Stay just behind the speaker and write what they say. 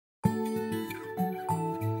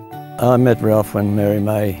I met Ralph when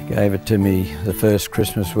Merri-May gave it to me the first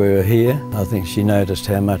Christmas we were here. I think she noticed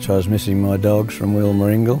how much I was missing my dogs from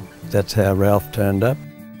Merri-May. That's how Ralph turned up.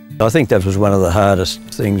 I think that was one of the hardest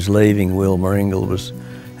things leaving Merri-May, was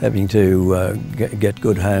having to get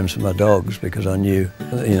good homes for my dogs, because I knew,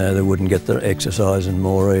 they wouldn't get the exercise and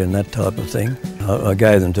Moree and that type of thing. I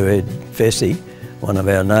gave them to Ed Fessy, one of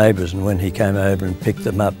our neighbours, and when he came over and picked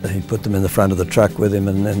them up, he put them in the front of the truck with him,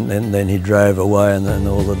 and then he drove away, and then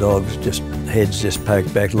all the dogs' heads just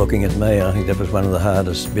poked back looking at me. I think that was one of the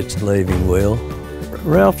hardest bits leaving Wheel.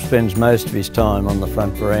 Ralph spends most of his time on the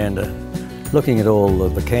front veranda, looking at all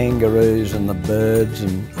of the kangaroos and the birds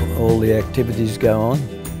and all the activities go on.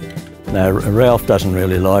 No, Ralph doesn't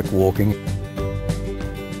really like walking.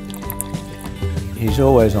 He's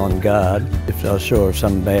always on guard. If I was sure if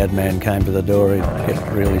some bad man came to the door, he'd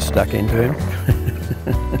get really stuck into him.